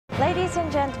Ladies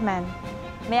and gentlemen,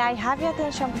 may I have your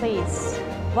attention please?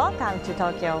 Welcome to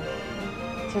Tokyo.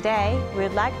 Today, we'd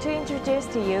like to introduce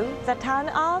to you the town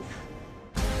of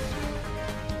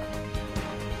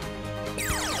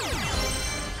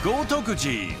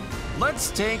Gotokuji. Let's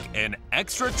take an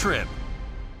extra trip.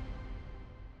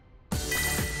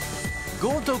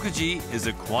 Gotokuji is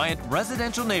a quiet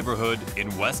residential neighborhood in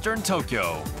western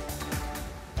Tokyo.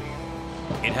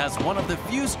 It has one of the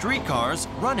few streetcars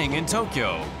running in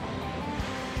Tokyo.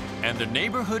 And the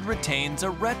neighborhood retains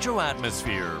a retro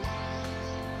atmosphere.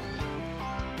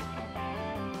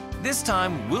 This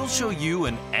time, we'll show you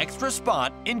an extra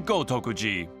spot in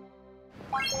Gotokuji.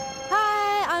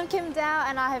 Hi, I'm Kim Dao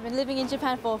and I have been living in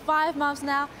Japan for 5 months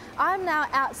now. I'm now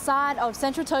outside of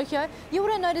central Tokyo. You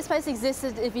wouldn't know this place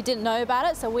existed if you didn't know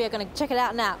about it, so we are going to check it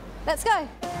out now. Let's go!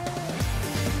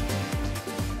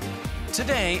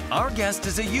 Today, our guest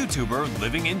is a YouTuber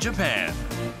living in Japan.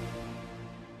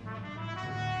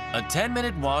 A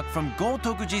 10-minute walk from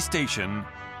Gotokuji Station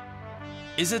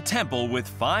is a temple with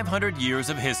 500 years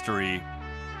of history.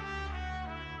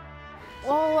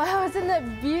 Oh wow, isn't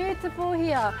it beautiful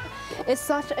here? It's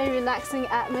such a relaxing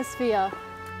atmosphere.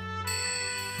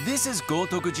 This is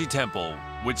Gotokuji Temple,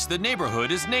 which the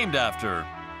neighborhood is named after.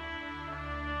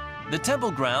 The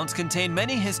temple grounds contain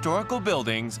many historical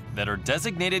buildings that are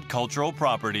designated cultural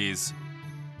properties.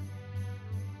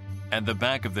 And the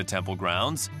back of the temple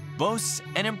grounds boasts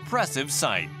an impressive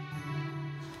sight.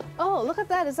 Oh, look at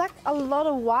that. There's like a lot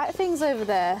of white things over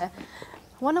there.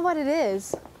 I wonder what it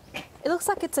is. It looks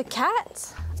like it's a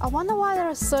cat. I wonder why there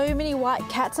are so many white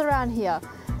cats around here.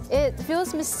 It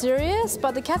feels mysterious,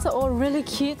 but the cats are all really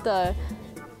cute though.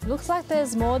 Looks like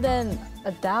there's more than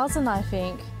 1,000, I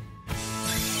think.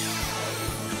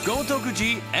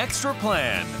 Gotokuji Extra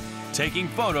Plan, taking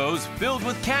photos filled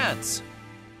with cats.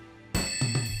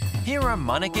 Here are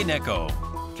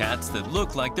Manekinekos, cats that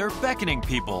look like they're beckoning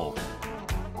people.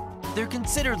 They're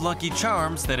considered lucky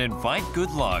charms that invite good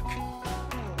luck.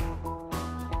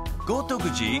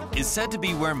 Gotokuji is said to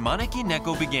be where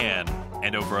Manekinekos began,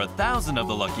 and over 1,000 of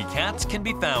the lucky cats can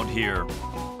be found here.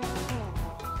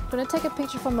 I'm gonna take a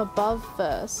picture from above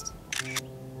first.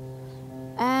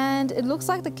 And it looks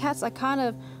like the cats are kind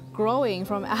of growing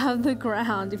from out of the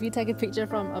ground if you take a picture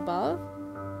from above.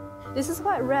 This is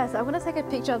quite rare, so I'm gonna take a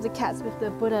picture of the cats with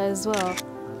the Buddha as well.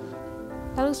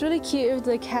 That looks really cute with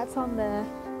the cats on there.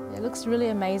 It looks really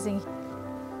amazing.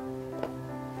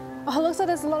 Oh, it looks like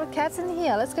there's a lot of cats in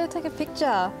here. Let's go take a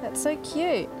picture. That's so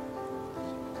cute.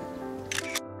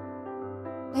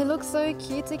 They look so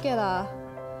cute together.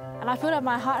 And I feel that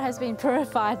my heart has been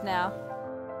purified now.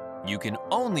 You can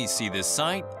only see this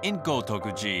sight in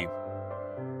Gotokuji.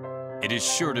 It is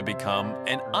sure to become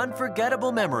an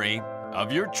unforgettable memory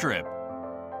of your trip.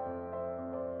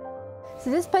 So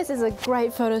this place is a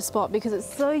great photo spot because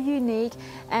it's so unique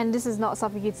and this is not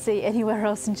something you'd see anywhere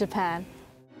else in Japan.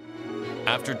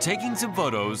 After taking some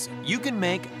photos, you can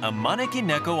make a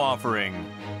Manekinekos offering.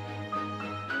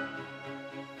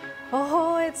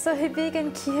 Oh, it's so big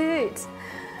and cute.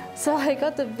 So I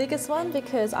got the biggest one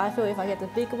because I feel if I get the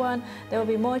big one, there will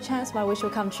be more chance my wish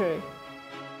will come true.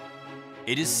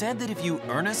 It is said that if you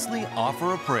earnestly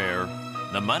offer a prayer,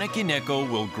 the Manekinekos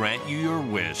will grant you your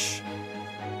wish.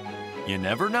 You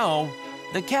never know,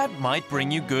 the cat might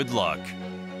bring you good luck.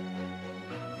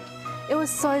 It was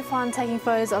so fun taking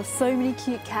photos of so many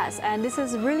cute cats, and this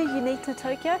is really unique to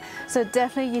Tokyo, so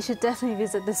you should definitely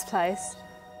visit this place.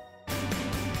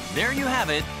 There you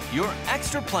have it, your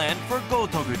extra plan for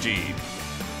Gotokuji.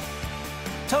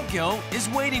 Tokyo is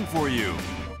waiting for you.